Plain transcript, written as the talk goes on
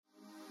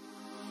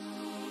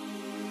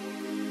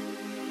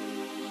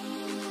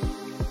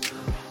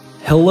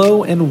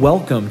Hello and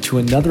welcome to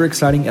another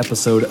exciting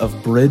episode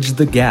of Bridge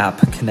the Gap,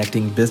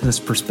 connecting business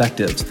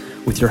perspectives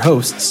with your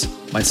hosts,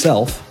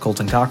 myself,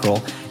 Colton Cockrell,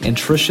 and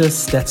Tricia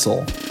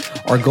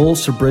Stetzel. Our goal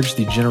is to bridge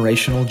the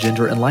generational,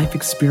 gender, and life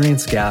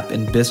experience gap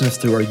in business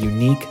through our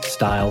unique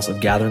styles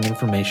of gathering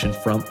information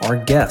from our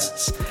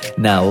guests.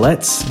 Now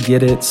let's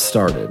get it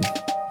started.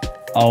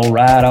 All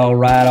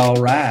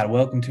right.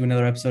 Welcome to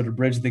another episode of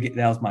Bridge the Gap.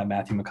 That was my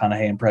Matthew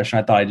McConaughey impression.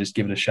 I thought I'd just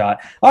give it a shot.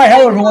 All right.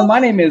 Hello, everyone. My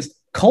name is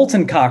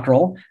Colton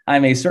Cockrell.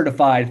 I'm a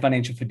certified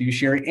financial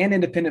fiduciary and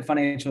independent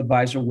financial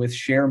advisor with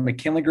Share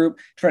McKinley Group.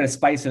 Try to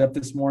spice it up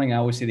this morning. I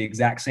always say the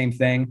exact same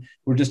thing.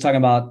 We're just talking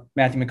about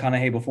Matthew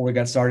McConaughey before we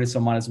got started, so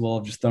might as well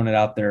have just thrown it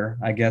out there.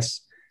 I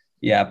guess,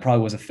 yeah, it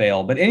probably was a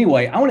fail. But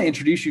anyway, I want to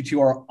introduce you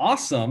to our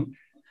awesome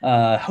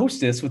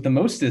hostess with the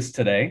mostest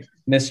today,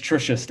 Miss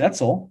Tricia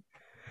Stetzel.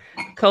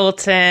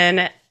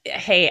 Colton,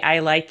 hey, I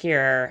like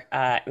your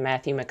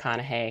Matthew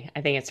McConaughey.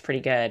 I think it's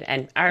pretty good.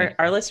 And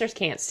our listeners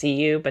can't see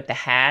you, but the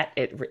hat,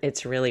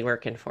 it's really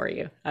working for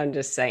you. I'm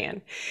just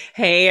saying.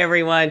 Hey,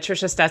 everyone.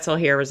 Tricia Stetzel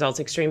here,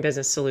 Results Extreme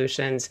Business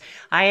Solutions.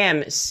 I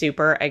am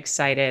super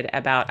excited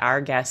about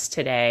our guest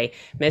today,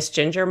 Miss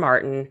Ginger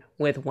Martin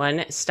with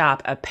One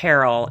Stop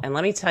Apparel. And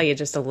let me tell you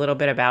just a little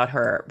bit about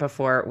her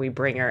before we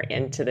bring her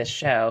into the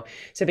show.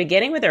 So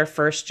beginning with her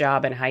first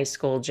job in high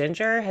school,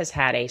 Ginger has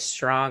had a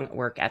strong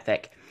work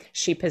ethic.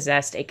 She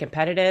possessed a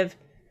competitive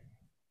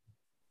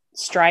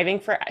striving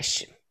for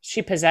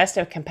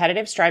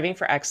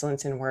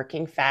excellence in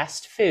working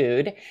fast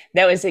food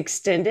that was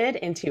extended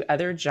into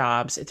other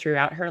jobs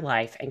throughout her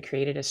life and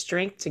created a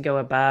strength to go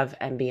above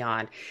and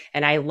beyond.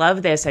 And I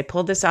love this. I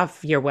pulled this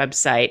off your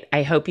website.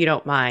 I hope you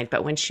don't mind.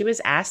 But when she was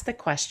asked the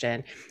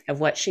question of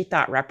what she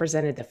thought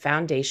represented the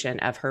foundation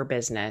of her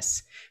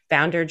business,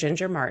 founder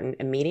Ginger Martin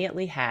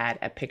immediately had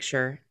a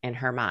picture in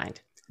her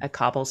mind: a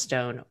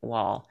cobblestone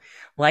wall.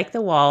 Like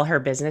the wall, her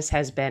business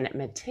has been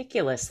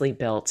meticulously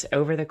built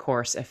over the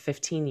course of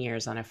 15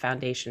 years on a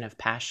foundation of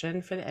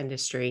passion for the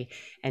industry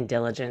and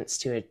diligence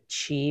to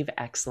achieve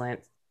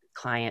excellent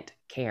client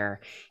care.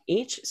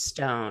 Each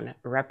stone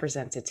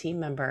represents a team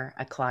member,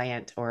 a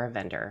client, or a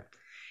vendor.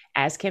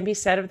 As can be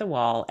said of the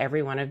wall,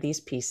 every one of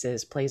these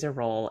pieces plays a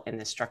role in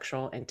the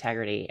structural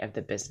integrity of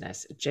the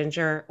business.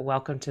 Ginger,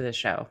 welcome to the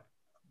show.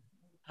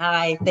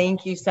 Hi,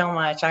 thank you so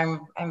much.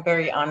 I'm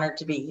very honored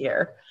to be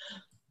here.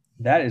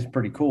 That is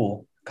pretty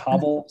cool.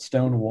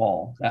 Cobblestone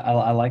wall.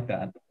 I like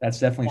that. That's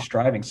definitely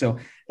striving. So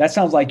that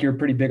sounds like you're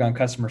pretty big on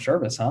customer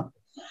service, huh?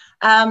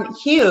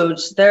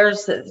 Huge.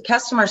 There's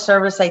customer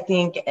service, I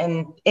think,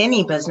 in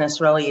any business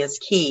really is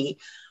key.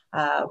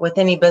 With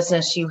any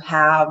business, you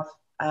have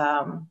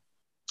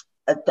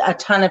a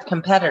ton of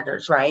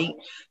competitors, right?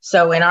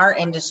 So in our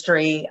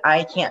industry,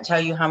 I can't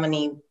tell you how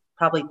many,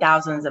 probably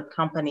thousands of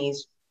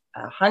companies,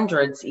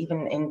 hundreds,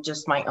 even in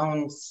just my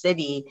own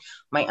city,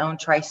 my own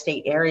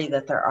tri-state area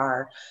that there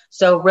are.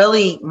 So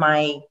really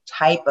my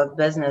type of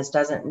business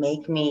doesn't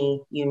make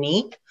me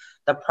unique.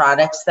 The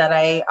products that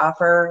I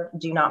offer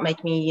do not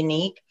make me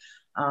unique.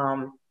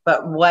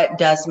 But what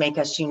does make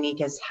us unique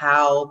is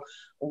how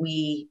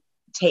we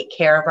take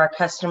care of our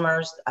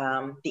customers,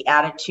 the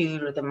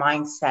attitude or the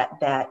mindset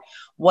that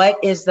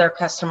what is their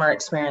customer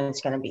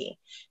experience going to be?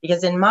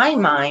 Because in my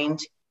mind,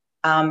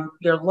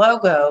 your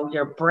logo,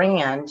 your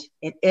brand,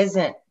 it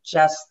isn't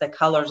just the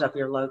colors of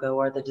your logo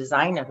or the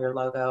design of your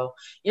logo.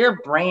 Your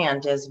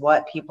brand is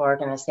what people are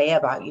going to say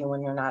about you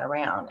when you're not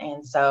around.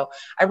 And so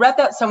I read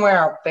that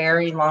somewhere a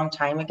very long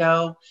time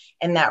ago,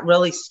 and that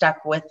really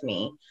stuck with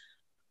me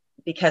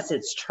because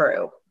it's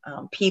true.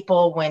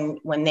 People,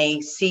 when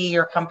they see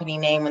your company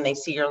name, when they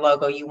see your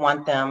logo, you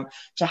want them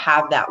to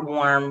have that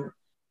warm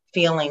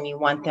feeling. You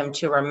want them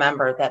to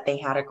remember that they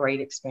had a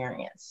great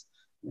experience.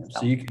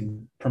 So you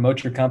can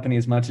promote your company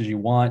as much as you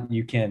want.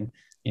 You can,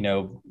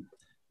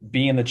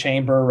 be in the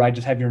chamber, right?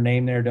 Just have your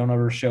name there. Don't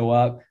ever show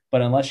up.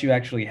 But unless you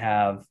actually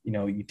have,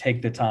 you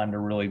take the time to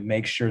really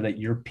make sure that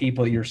your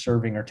people that you're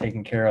serving are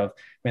taken care of.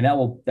 I mean,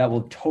 that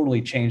will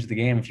totally change the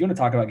game. If you want to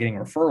talk about getting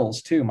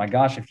referrals too, my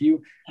gosh, if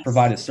you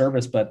provide a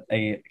service, but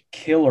a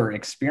killer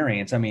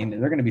experience, I mean,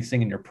 they're going to be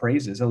singing your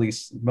praises, at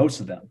least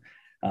most of them.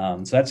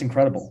 So that's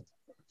incredible.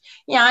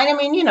 Yeah. And I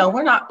mean,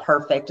 we're not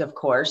perfect, of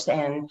course.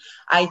 And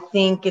I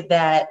think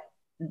that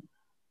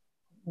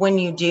when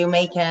you do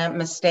make a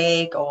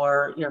mistake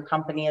or your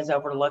company has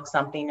overlooked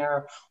something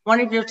or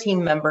one of your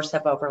team members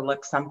have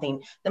overlooked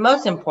something, the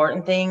most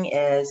important thing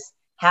is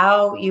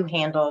how you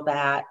handle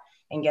that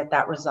and get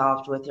that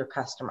resolved with your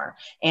customer.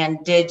 And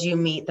did you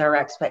meet their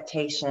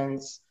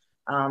expectations?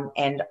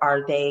 And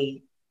are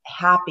they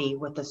happy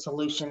with the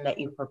solution that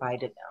you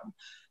provided them?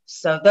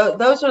 So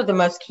those are the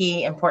most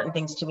key important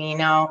things to me.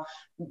 Now,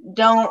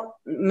 don't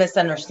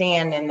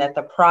misunderstand in that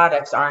the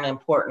products aren't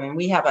important.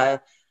 We have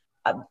a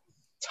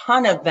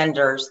ton of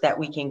vendors that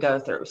we can go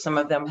through. Some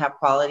of them have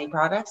quality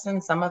products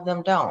and some of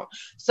them don't.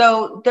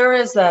 So there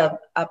is a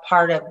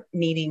part of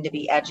needing to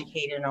be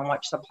educated on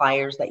which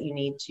suppliers that you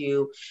need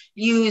to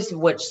use,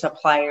 which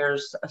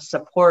suppliers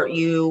support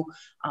you.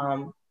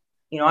 I'm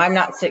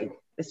not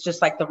it's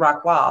just like the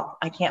rock wall.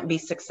 I can't be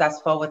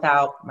successful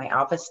without my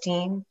office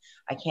team.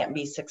 I can't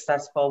be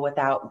successful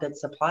without good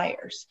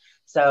suppliers.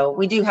 So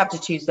we do have to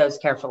choose those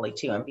carefully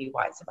too and be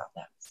wise about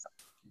that. So.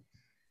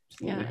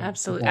 Yeah,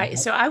 absolutely.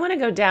 So I want to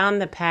go down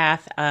the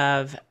path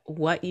of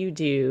what you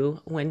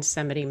do when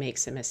somebody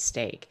makes a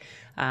mistake.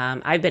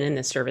 I've been in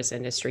the service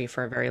industry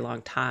for a very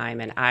long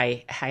time, and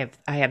I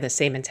have the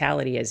same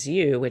mentality as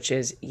you, which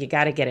is you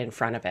got to get in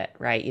front of it,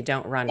 right? You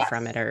don't run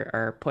from it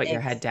or put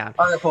your head down.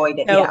 Or avoid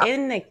it.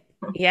 So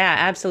yeah,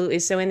 absolutely.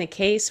 So in the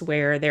case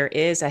where there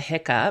is a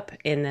hiccup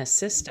in the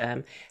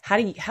system, how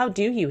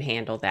do you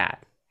handle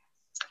that?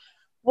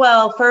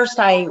 Well, first,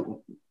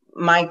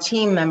 my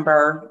team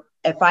member,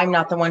 if I'm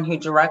not the one who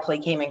directly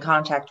came in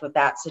contact with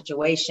that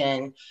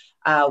situation,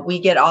 we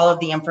get all of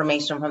the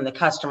information from the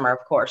customer.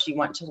 Of course, you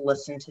want to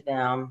listen to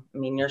them. I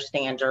mean, your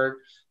standard,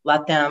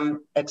 let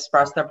them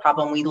express their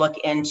problem. We look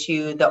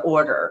into the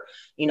order.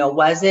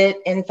 Was it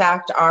in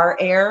fact our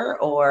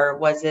error, or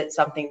was it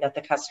something that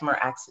the customer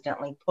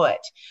accidentally put?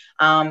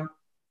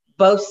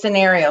 Both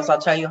scenarios,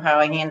 I'll tell you how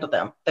I handle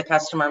them. The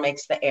customer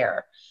makes the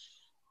error.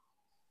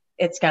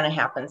 It's going to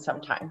happen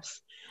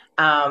sometimes.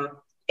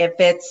 If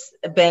it's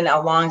been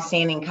a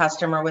long-standing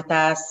customer with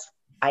us,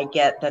 I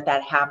get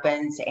that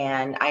happens,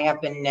 and I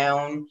have been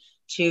known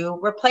to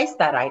replace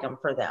that item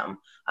for them.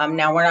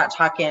 Now, we're not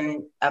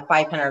talking a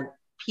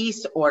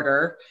 500-piece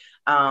order,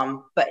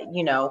 but,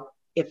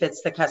 if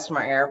it's the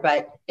customer error.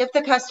 But if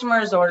the customer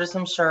has ordered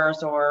some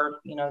shirts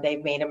or,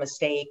 they've made a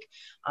mistake,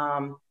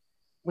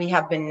 we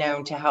have been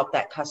known to help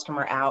that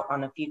customer out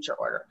on a future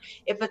order.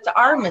 If it's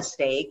our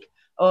mistake,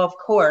 of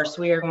course,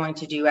 we are going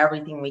to do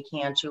everything we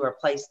can to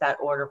replace that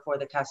order for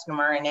the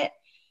customer. And it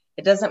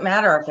doesn't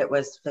matter if it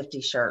was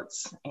 50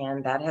 shirts,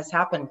 and that has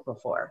happened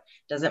before.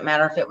 It doesn't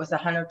matter if it was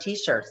 100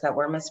 t-shirts that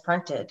were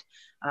misprinted.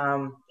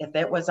 If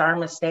it was our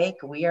mistake,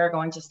 we are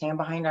going to stand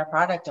behind our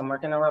product, and we're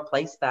going to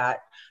replace that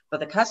for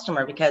the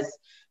customer, because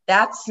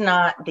that's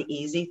not the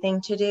easy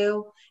thing to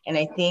do. And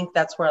I think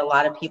that's where a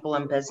lot of people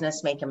in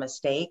business make a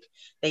mistake.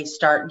 They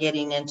start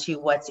getting into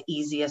what's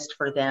easiest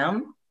for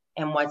them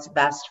and what's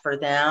best for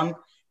them.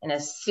 And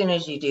as soon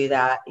as you do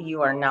that,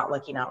 you are not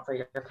looking out for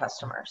your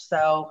customers.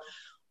 So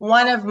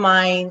one of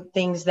my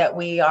things that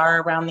we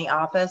are around the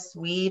office,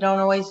 we don't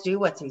always do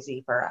what's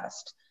easy for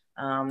us.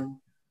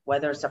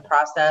 Whether it's a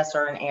process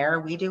or an error,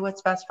 we do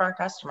what's best for our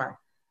customer.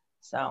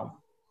 So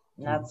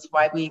that's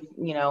why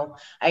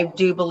I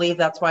do believe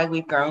that's why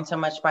we've grown so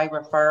much by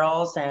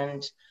referrals.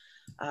 And,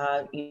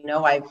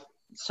 I've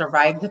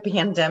survived the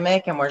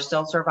pandemic, and we're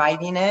still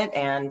surviving it.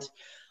 And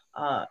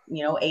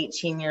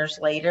 18 years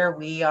later,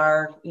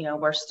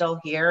 we're still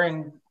here,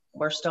 and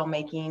we're still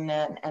making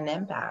an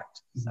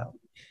impact. So,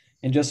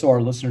 and just so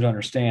our listeners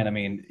understand, I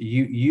mean,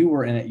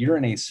 you're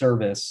in a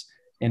service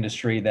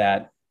industry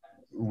that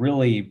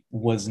really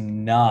was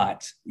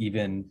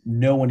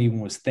no one even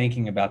was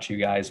thinking about you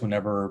guys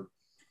whenever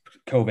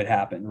COVID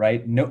happened,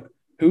 right?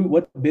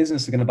 What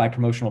business is going to buy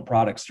promotional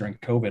products during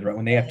COVID, right?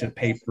 When they have to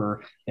pay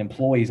for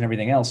employees and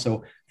everything else.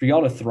 So for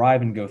y'all to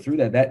thrive and go through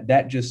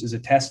that just is a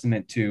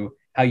testament to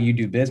how you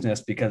do business,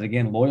 because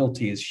again,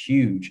 loyalty is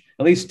huge,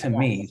 at least to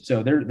me.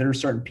 So there are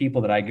certain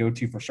people that I go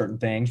to for certain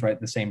things, right?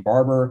 The same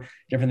barber,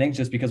 different things,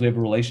 just because we have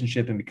a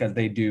relationship and because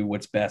they do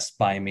what's best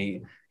by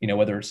me,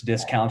 whether it's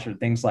discounts or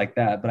things like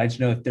that. But I just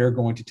know that they're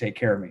going to take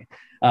care of me.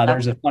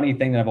 There's a funny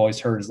thing that I've always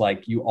heard is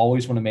like, you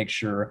always want to make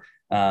sure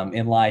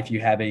in life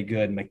you have a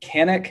good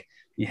mechanic,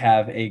 you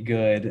have a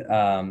good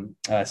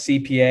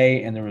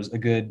CPA, and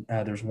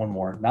there's one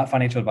more, not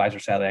financial advisor,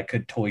 sadly. I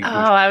could totally.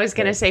 I was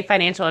going to say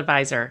financial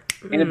advisor.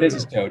 And a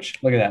business coach.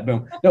 Look at that.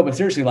 Boom. No, but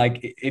seriously,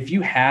 like if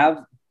you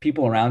have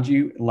people around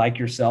you like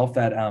yourself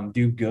that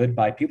do good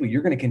by people,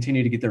 you're going to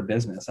continue to get their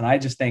business. And I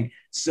just think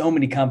so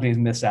many companies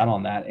miss out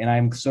on that. And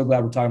I'm so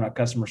glad we're talking about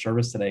customer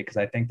service today, because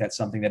I think that's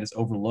something that is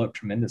overlooked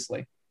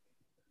tremendously.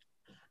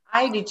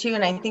 I do too.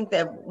 And I think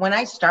that when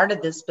I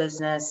started this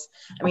business,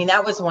 I mean,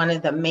 that was one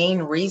of the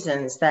main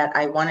reasons that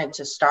I wanted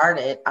to start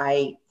it.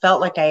 I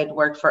felt like I had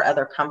worked for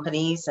other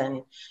companies,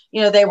 and,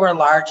 they were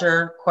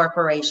larger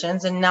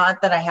corporations, and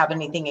not that I have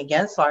anything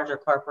against larger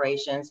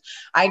corporations.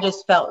 I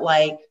just felt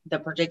like the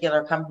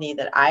particular company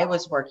that I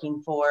was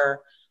working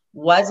for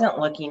wasn't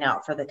looking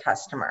out for the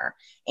customer,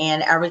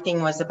 and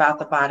everything was about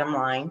the bottom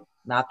line.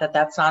 Not that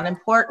that's not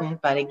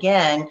important, but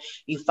again,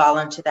 you fall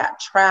into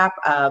that trap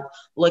of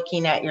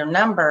looking at your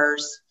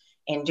numbers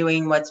and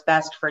doing what's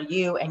best for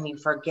you, and you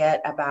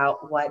forget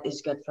about what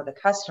is good for the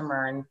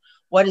customer and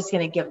what is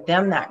going to give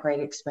them that great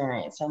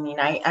experience. I mean,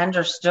 I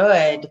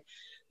understood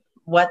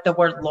what the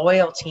word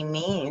loyalty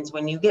means.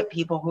 When you get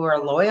people who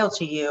are loyal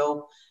to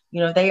you,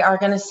 they are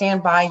going to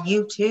stand by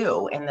you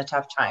too in the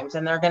tough times,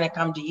 and they're going to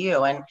come to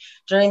you. And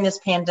during this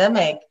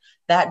pandemic,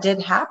 that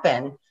did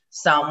happen.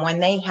 Some, when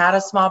they had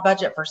a small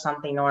budget for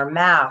something, or a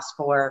mask,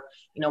 or,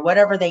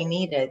 whatever they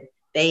needed,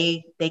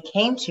 they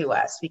came to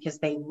us because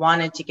they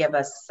wanted to give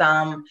us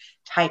some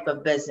type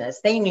of business.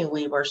 They knew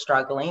we were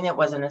struggling. It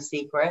wasn't a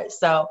secret.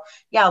 So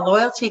yeah,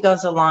 loyalty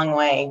goes a long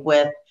way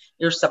with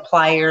your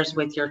suppliers,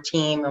 with your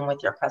team, and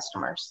with your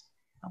customers.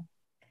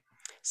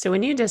 So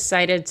when you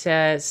decided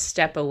to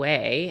step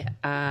away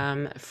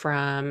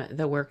from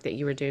the work that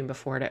you were doing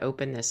before to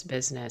open this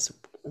business,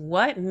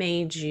 what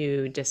made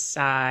you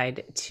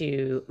decide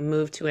to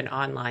move to an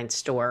online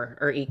store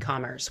or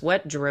e-commerce?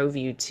 What drove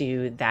you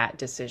to that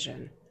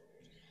decision?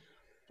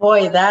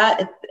 Boy,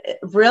 that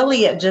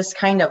really, it just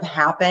kind of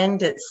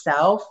happened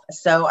itself.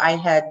 So I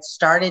had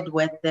started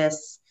with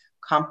this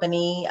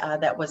company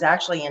that was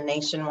actually a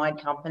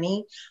nationwide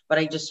company, but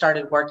I just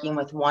started working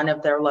with one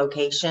of their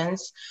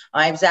locations.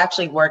 I was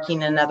actually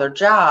working another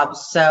job.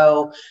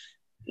 So,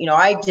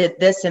 I did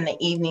this in the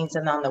evenings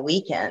and on the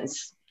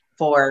weekends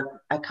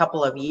for a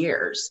couple of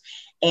years.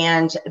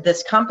 And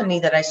this company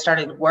that I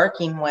started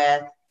working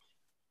with,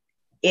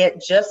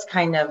 it just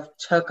kind of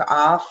took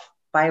off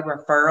by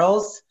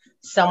referrals.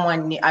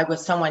 I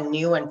was someone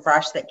new and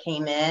fresh that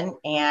came in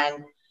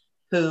and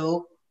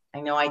who,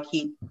 I know I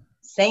keep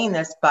saying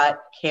this, but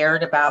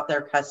cared about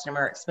their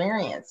customer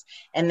experience.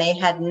 And they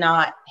had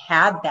not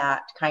had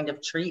that kind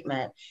of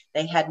treatment.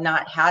 They had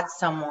not had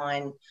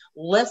someone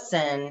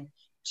listen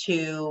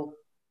to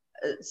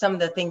some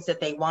of the things that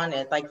they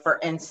wanted. Like, for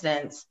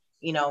instance,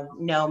 no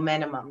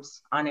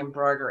minimums on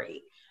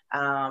embroidery.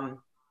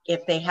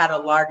 If they had a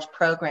large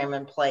program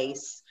in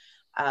place,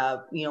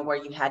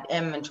 where you had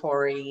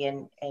inventory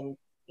and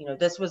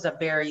this was a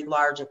very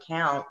large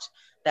account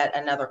that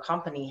another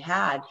company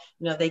had,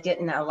 they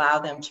didn't allow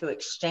them to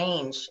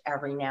exchange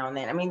every now and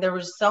then. I mean, there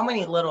was so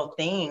many little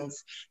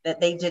things that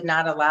they did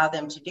not allow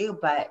them to do,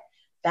 but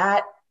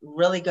that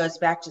really goes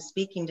back to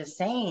speaking to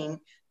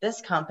saying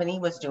this company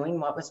was doing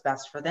what was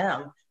best for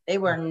them. They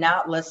were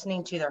not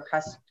listening to their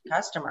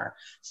customer.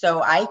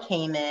 So I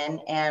came in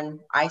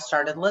and I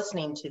started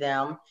listening to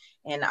them,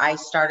 and I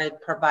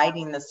started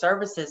providing the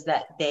services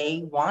that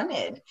they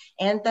wanted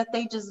and that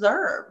they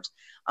deserved.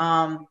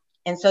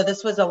 And so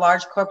this was a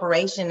large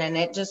corporation, and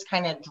it just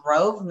kind of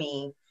drove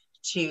me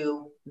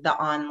to the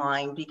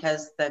online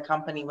because the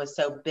company was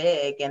so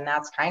big. And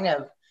that's kind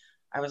of,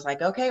 I was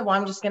like, okay, well,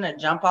 I'm just going to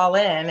jump all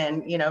in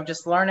and,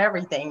 just learn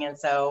everything. And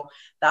so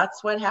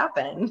that's what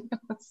happened.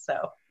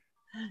 So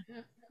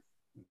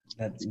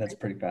that's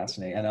pretty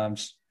fascinating. And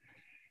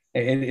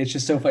it's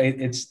just so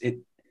funny.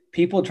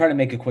 People try to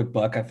make a quick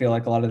buck, I feel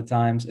like, a lot of the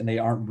times, and they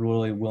aren't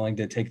really willing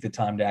to take the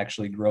time to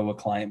actually grow a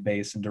client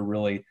base and to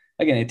really,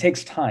 again, it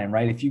takes time,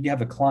 right? If you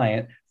have a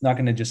client, not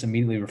going to just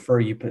immediately refer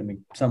you, but I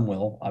mean, some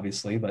will,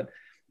 obviously, but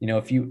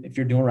if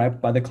you're doing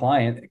right by the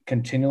client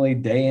continually,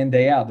 day in,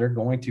 day out, they're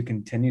going to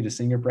continue to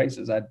sing your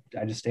praises. I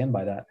just stand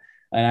by that.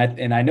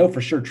 And I know for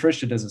sure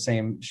Trisha does the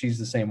same. She's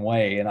the same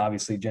way. And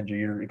obviously, Ginger,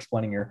 you're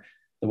explaining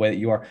the way that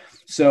you are.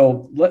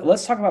 So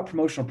let's talk about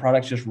promotional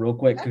products just real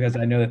quick, because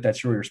I know that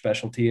that's where your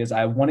specialty is.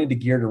 I wanted to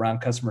gear it around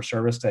customer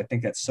service because I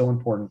think that's so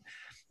important,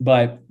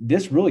 but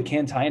this really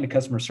can tie into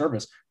customer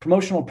service.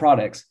 Promotional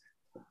products.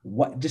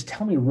 Just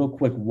tell me real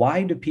quick,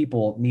 why do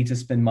people need to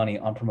spend money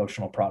on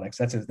promotional products?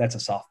 That's a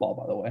softball,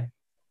 by the way.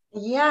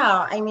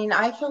 Yeah, I mean,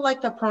 I feel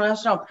like the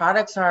promotional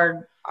products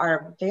are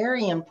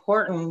very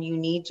important. You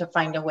need to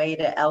find a way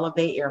to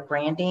elevate your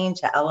branding,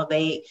 to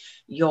elevate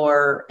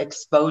your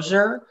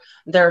exposure.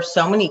 There are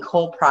so many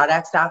cool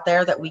products out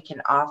there that we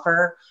can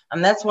offer.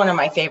 And that's one of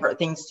my favorite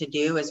things to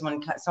do is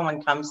when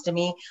someone comes to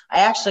me, I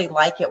actually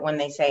like it when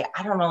they say,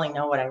 I don't really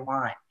know what I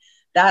want.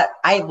 That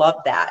I love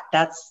that.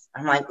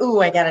 I'm like,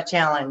 ooh, I got a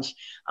challenge,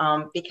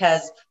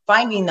 because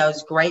finding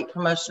those great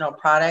promotional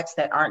products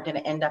that aren't going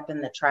to end up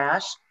in the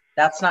trash,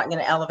 that's not going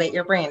to elevate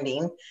your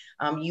branding.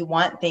 You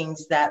want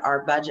things that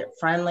are budget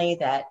friendly,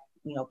 that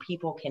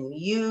people can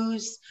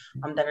use,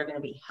 that are going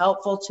to be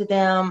helpful to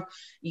them.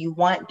 You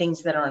want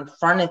things that are in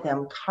front of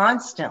them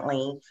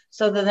constantly,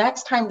 so the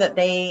next time that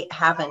they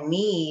have a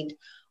need,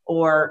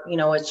 or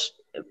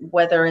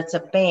whether it's a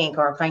bank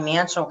or a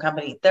financial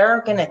company,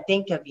 they're going to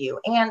think of you,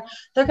 and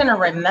they're going to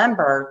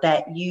remember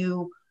that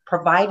you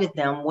provided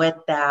them with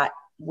that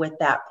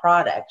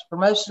product.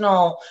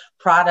 Promotional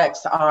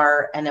products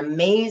are an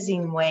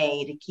amazing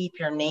way to keep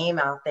your name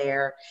out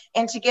there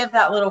and to give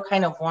that little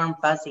kind of warm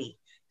fuzzy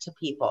to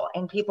people.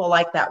 And people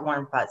like that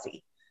warm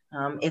fuzzy.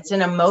 It's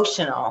an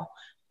emotional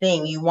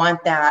thing. You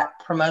want that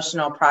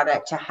promotional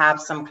product to have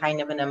some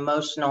kind of an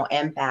emotional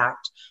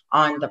impact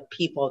on the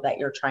people that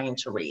you're trying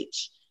to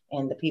reach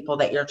and the people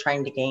that you're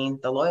trying to gain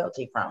the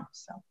loyalty from.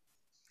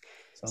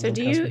 So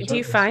do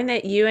you find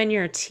that you and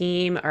your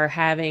team are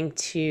having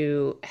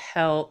to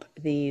help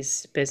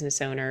these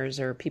business owners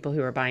or people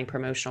who are buying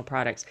promotional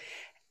products,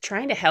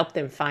 trying to help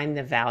them find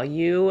the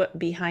value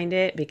behind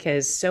it?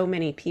 Because so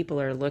many people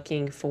are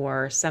looking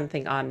for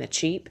something on the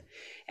cheap,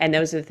 and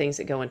those are the things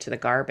that go into the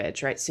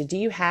garbage, right? So do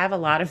you have a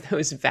lot of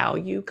those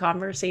value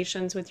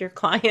conversations with your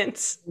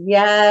clients?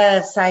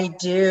 Yes, I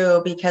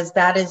do, because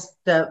that is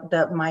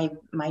my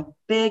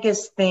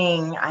biggest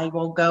thing. I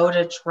will go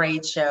to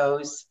trade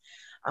shows,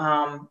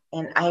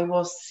 and I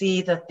will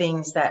see the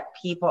things that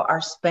people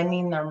are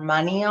spending their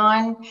money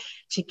on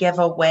to give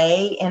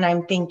away. And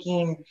I'm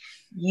thinking,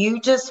 you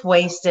just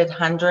wasted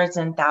hundreds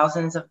and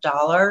thousands of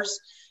dollars,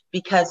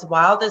 because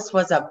while this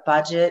was a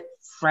budget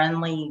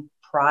friendly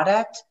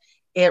product,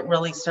 it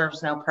really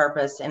serves no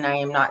purpose and I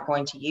am not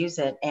going to use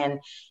it. And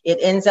it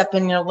ends up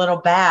in your little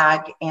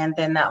bag, and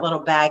then that little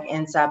bag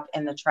ends up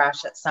in the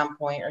trash at some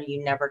point, or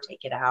you never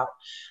take it out.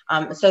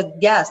 So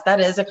yes, that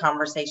is a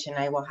conversation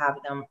I will have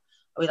them.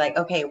 I'll be like,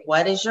 okay,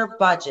 what is your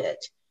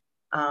budget?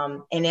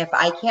 And if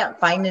I can't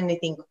find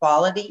anything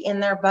quality in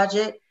their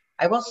budget,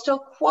 I will still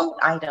quote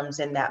items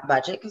in that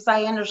budget because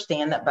I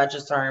understand that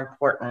budgets are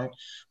important.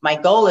 My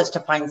goal is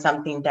to find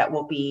something that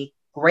will be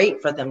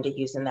great for them to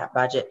use in that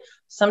budget.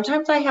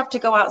 Sometimes I have to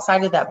go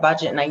outside of that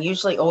budget, and I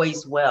usually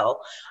always will.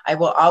 I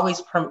will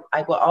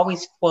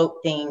always quote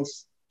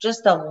things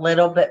just a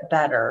little bit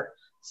better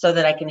so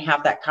that I can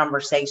have that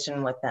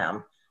conversation with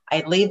them.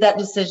 I leave that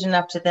decision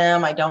up to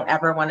them. I don't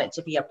ever want it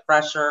to be a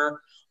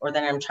pressure or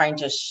that I'm trying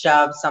to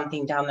shove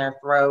something down their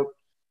throat.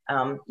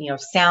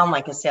 Sound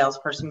like a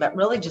salesperson, but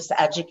really just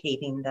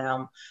educating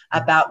them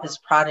about this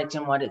product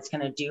and what it's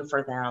going to do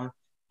for them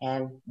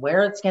and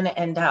where it's going to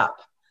end up.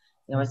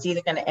 It's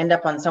either going to end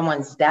up on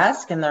someone's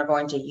desk and they're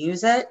going to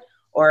use it,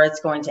 or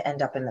it's going to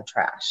end up in the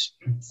trash.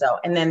 So,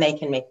 and then they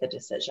can make the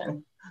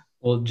decision.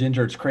 Well,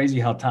 Ginger, it's crazy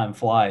how time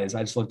flies.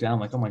 I just looked down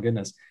like, oh my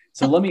goodness.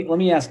 So let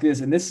me ask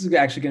this, and this is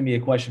actually going to be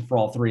a question for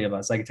all three of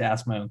us. I get to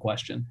ask my own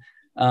question.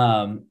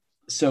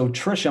 So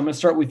Trisha, I'm going to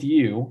start with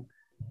you.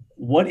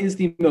 What is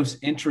the most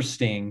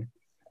interesting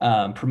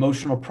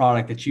promotional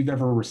product that you've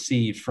ever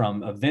received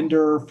from a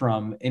vendor,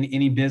 from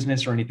any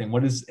business or anything?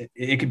 What is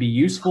it? Could be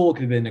useful. It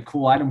could have been a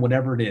cool item,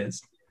 whatever it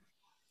is.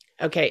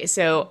 Okay.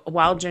 So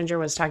while Ginger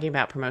was talking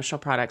about promotional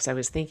products, I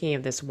was thinking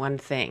of this one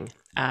thing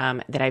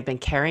that I've been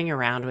carrying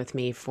around with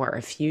me for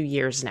a few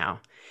years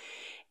now.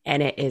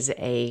 And it is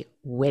a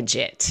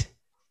widget,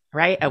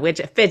 right? A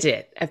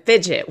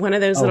fidget, one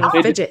of those little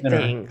fidget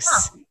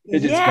things.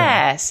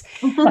 Yes.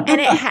 And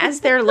it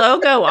has their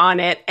logo on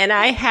it. And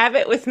I have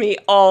it with me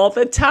all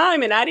the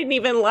time. And I didn't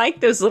even like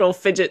those little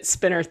fidget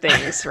spinner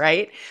things,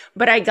 right?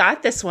 But I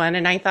got this one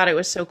and I thought it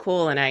was so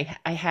cool. And I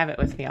have it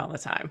with me all the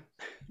time.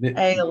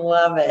 I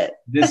love it.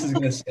 I'm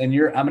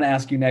going to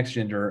ask you next,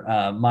 Ginger.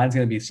 Mine's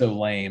going to be so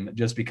lame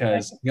just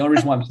because the only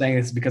reason why I'm saying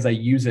this is because I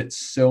use it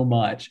so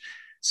much.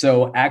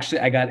 So actually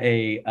I got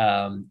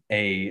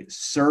a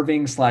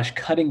serving /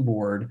 cutting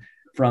board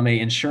from a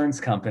insurance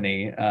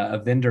company,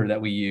 a vendor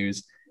that we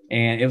use.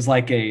 And it was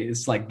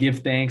it's like give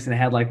thanks, and it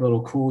had like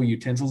little cool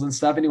utensils and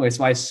stuff. Anyway,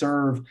 so I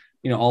serve,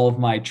 all of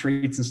my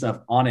treats and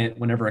stuff on it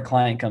whenever a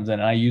client comes in,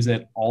 and I use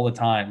it all the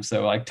time.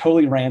 So like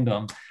totally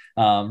random.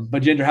 But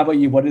Ginger, how about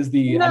you? What is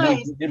I know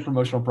it's in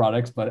promotional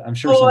products, but I'm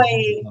sure.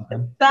 Boy,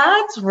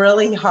 that's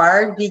really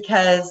hard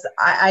because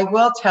I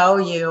will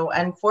tell you,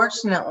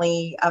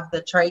 unfortunately, of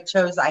the trade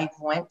shows I've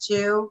went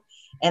to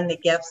and the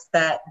gifts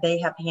that they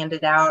have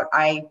handed out,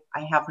 I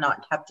have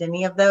not kept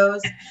any of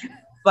those,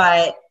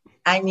 but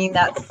I mean,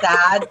 that's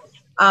sad.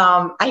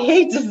 I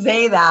hate to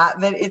say that,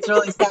 but it's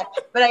really sad.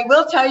 But I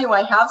will tell you,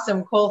 I have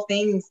some cool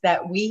things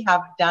that we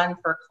have done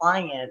for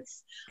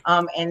clients.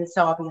 And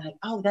so I'll be like,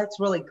 oh, that's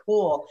really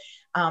cool.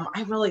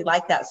 I really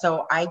like that.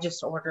 So I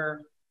just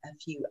order a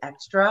few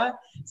extra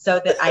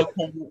so that I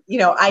can,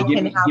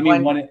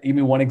 Give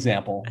me one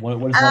example. What is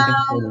one thing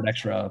you ordered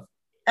extra of?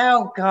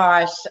 Oh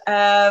gosh.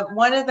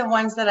 One of the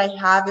ones that I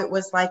have, it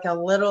was like a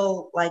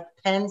little like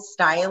pen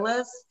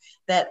stylus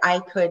that I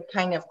could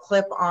kind of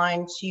clip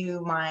on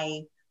to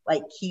my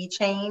like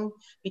keychain,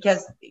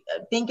 because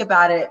think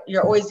about it,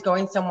 you're always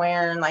going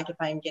somewhere, and like if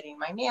I'm getting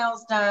my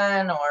nails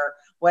done or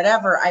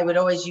whatever, I would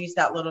always use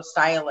that little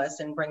stylus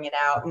and bring it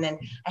out. And then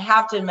I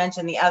have to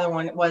mention the other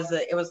one, it was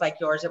like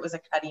yours, it was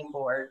a cutting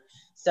board.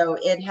 So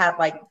it had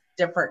like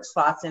different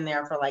slots in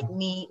there for like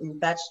meat and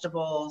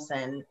vegetables,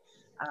 and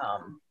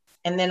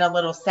then a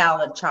little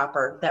salad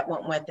chopper that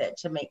went with it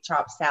to make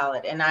chopped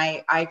salad. And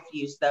I've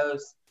used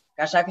those.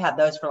 Gosh, I've had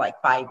those for like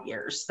 5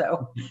 years.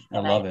 So I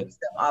love it. Use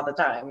them all the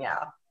time.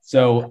 Yeah.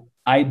 So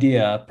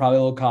idea, probably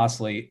a little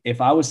costly.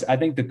 I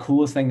think the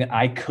coolest thing that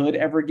I could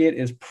ever get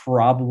is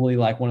probably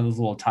like one of those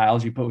little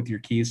tiles you put with your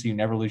keys so you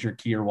never lose your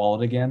key or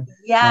wallet again.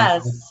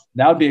 Yes.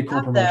 That would be a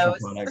cool promotional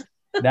product.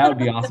 That would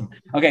be awesome.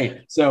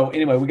 Okay. So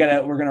anyway, we're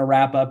going to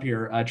wrap up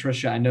here.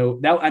 Trisha, I know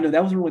that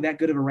wasn't really that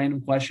good of a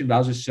random question, but I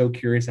was just so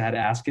curious I had to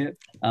ask it.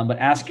 But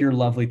ask your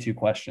lovely 2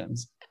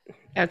 questions.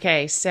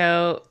 Okay.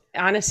 So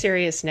on a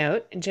serious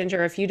note,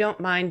 Ginger, if you don't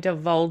mind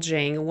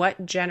divulging,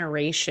 what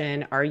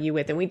generation are you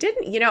with? And we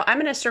didn't, I'm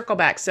going to circle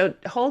back. So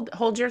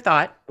hold your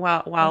thought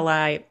while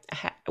I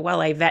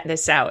vet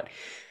this out.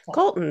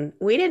 Colton,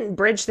 we didn't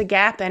bridge the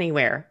gap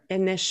anywhere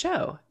in this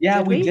show.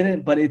 Yeah, we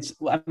didn't, but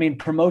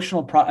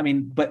promotional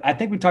but I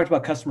think we talked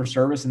about customer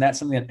service, and that's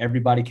something that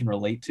everybody can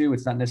relate to.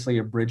 It's not necessarily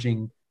a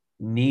bridging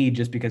need,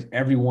 just because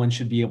everyone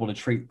should be able to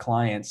treat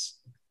clients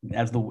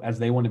as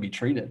they want to be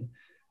treated.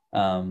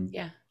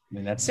 Yeah.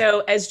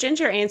 So as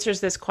Ginger answers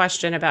this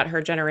question about her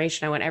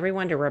generation, I want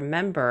everyone to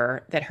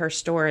remember that her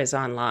store is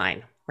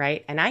online,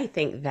 right? And I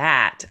think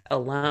that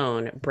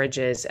alone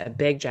bridges a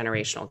big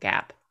generational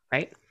gap,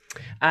 right?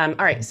 All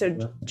right.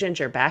 So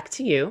Ginger, back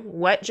to you.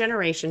 What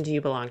generation do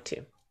you belong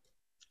to?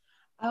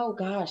 Oh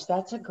gosh,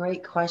 that's a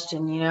great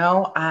question.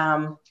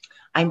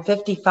 I'm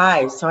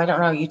 55, so I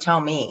don't know. You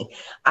tell me.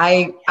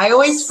 I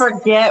always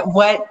forget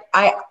what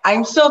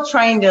I'm still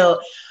trying to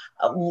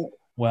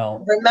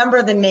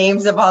remember the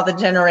names of all the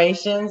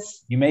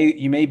generations. You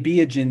may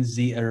be a Gen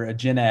Z or a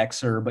Gen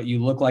Xer, but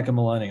you look like a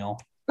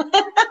millennial.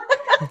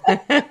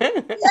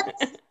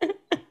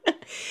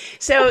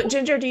 So,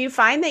 Ginger, do you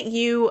find that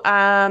you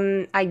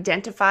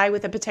identify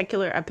with a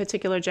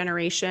particular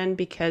generation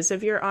because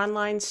of your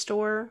online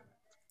store?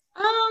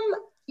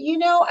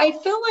 I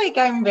feel like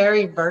I'm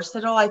very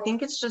versatile. I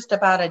think it's just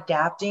about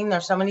adapting.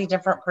 There's so many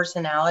different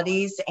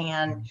personalities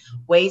and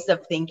ways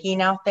of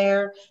thinking out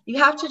there. You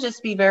have to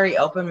just be very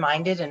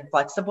open-minded and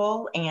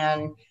flexible.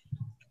 And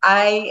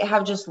I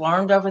have just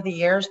learned over the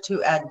years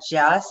to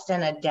adjust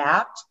and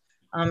adapt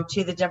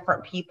to the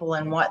different people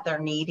and what they're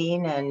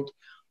needing and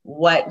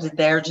what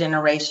their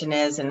generation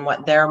is and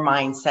what their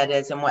mindset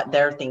is and what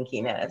their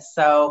thinking is.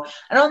 So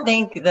I don't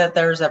think that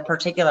there's a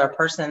particular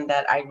person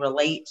that I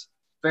relate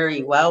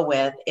very well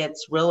with.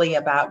 It's really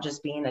about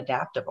just being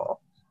adaptable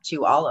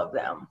to all of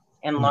them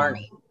and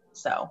learning.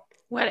 So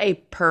what a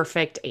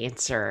perfect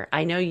answer.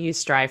 I know you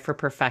strive for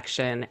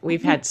perfection.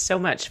 We've had so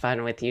much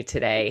fun with you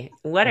today.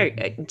 What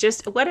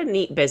a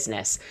neat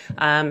business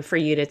for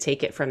you to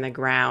take it from the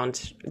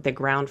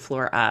ground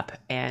floor up.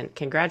 And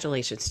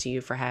congratulations to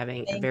you for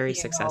having a very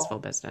successful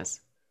business.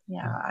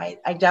 Yeah,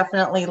 I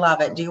definitely love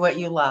it. Do what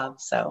you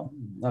love. So,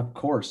 of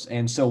course.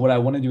 And so what I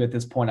want to do at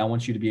this point, I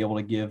want you to be able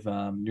to give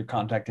your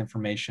contact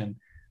information.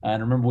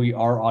 And remember, we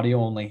are audio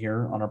only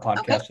here on our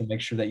podcast. Okay. So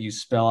make sure that you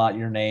spell out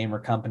your name or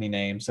company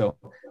name. So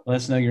let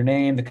us know your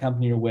name, the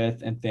company you're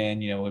with, and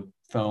then, a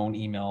phone,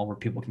 email where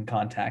people can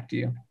contact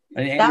you,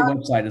 and your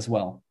website as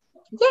well.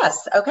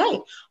 Yes. Okay.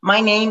 My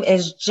name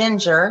is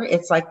Ginger.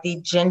 It's like the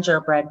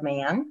gingerbread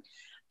man.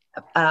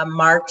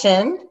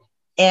 Martin,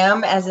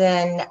 M as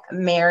in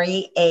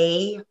Mary,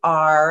 A,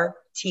 R,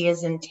 T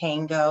as in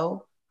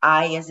Tango,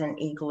 I as in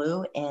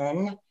Igloo,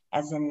 N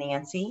as in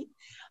Nancy.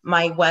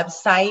 My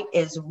website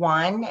is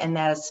one, and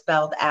that is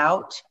spelled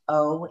out,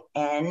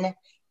 ONE,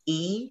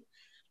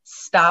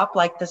 stop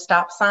like the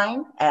stop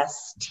sign,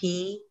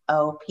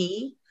 STOP,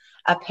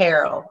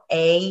 apparel,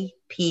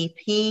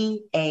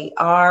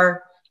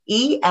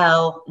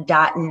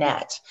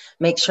 APPAREL.net.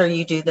 Make sure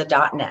you do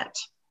the .net.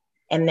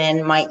 And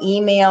then my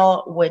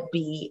email would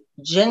be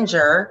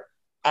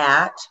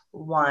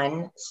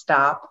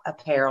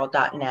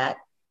ginger@onestopapparel.net.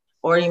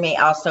 Or you may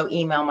also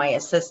email my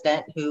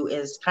assistant, who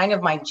is kind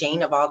of my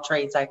Jane of all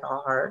trades, I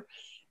call her,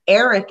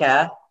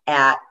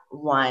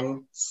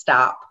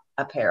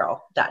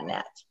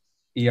 Erica@onestopapparel.net.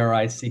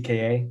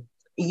 ERICA?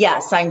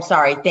 Yes, I'm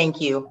sorry. Thank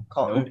you,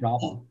 Colton. No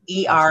problem.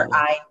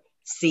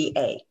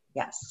 ERICA.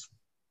 Yes.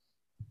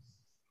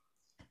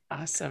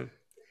 Awesome.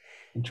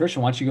 And Tricia,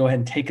 why don't you go ahead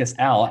and take us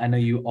out? I know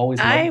you always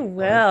love I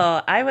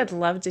will. I would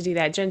love to do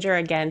that. Ginger,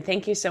 again,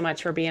 thank you so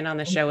much for being on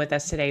the show with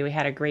us today. We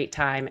had a great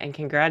time, and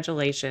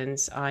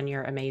congratulations on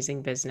your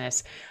amazing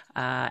business.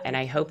 And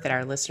I hope that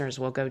our listeners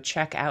will go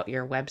check out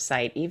your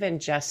website, even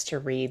just to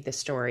read the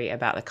story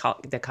about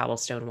the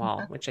cobblestone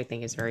wall, which I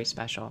think is very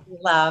special.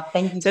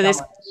 Thank you so much.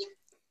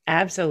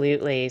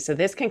 Absolutely. So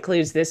this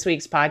concludes this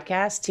week's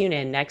podcast. Tune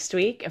in next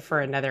week for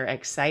another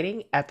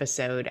exciting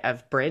episode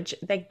of Bridge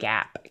the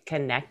Gap,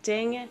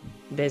 connecting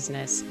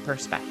business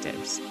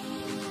perspectives.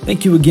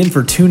 Thank you again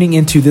for tuning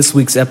into this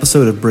week's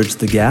episode of Bridge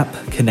the Gap,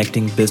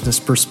 connecting business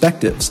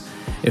perspectives.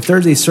 If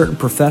there's a certain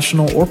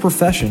professional or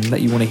profession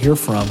that you want to hear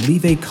from,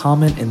 leave a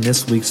comment in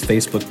this week's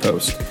Facebook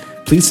post.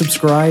 Please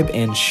subscribe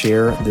and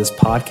share this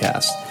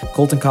podcast.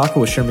 Colton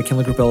Cockrell with Sharon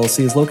McKinley Group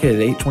LLC is located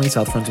at 820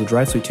 South Friendswood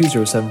Drive, Suite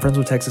 207,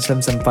 Friendswood, Texas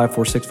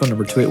 77546, phone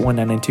number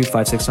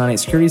 281-992-5698.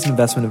 Securities and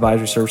investment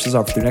advisory services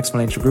offered through Next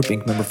Financial Group,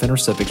 Inc., member FINRA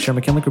SIPC. Sharon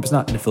McKinley Group is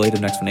not an affiliate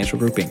of Next Financial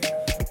Group, Inc.